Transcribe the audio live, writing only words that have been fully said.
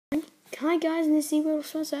Hi guys, in this World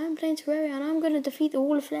Sponsor, I'm playing Terraria and I'm going to defeat the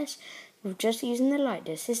wall of flesh with just using the light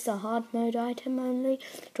disc. This is the hard mode item only,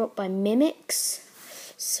 dropped by mimics.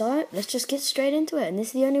 So, let's just get straight into it. And this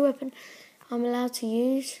is the only weapon I'm allowed to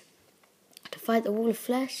use to fight the wall of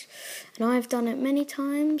flesh. And I've done it many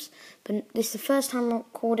times, but this is the first time I'm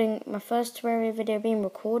recording my first Terraria video being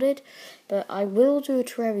recorded. But I will do a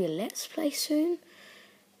Terraria Let's Play soon.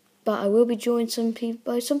 But I will be joined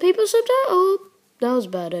by some people sometime. Oh, that was a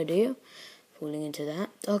bad idea. Falling into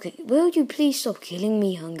that. Okay, will you please stop killing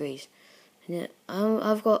me, hungries? Yeah,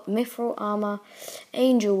 I've got mithril armor,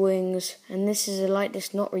 angel wings, and this is a light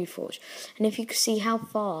disc not reforged. And if you can see how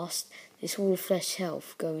fast this wall of flesh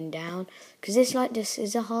health going down, because this light disc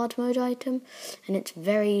is a hard mode item, and it's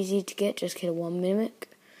very easy to get. Just kill one mimic,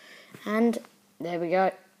 and there we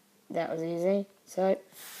go. That was easy. So,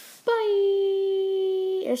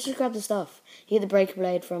 bye. Let's just grab the stuff. You get the breaker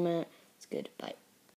blade from it. It's good. Bye.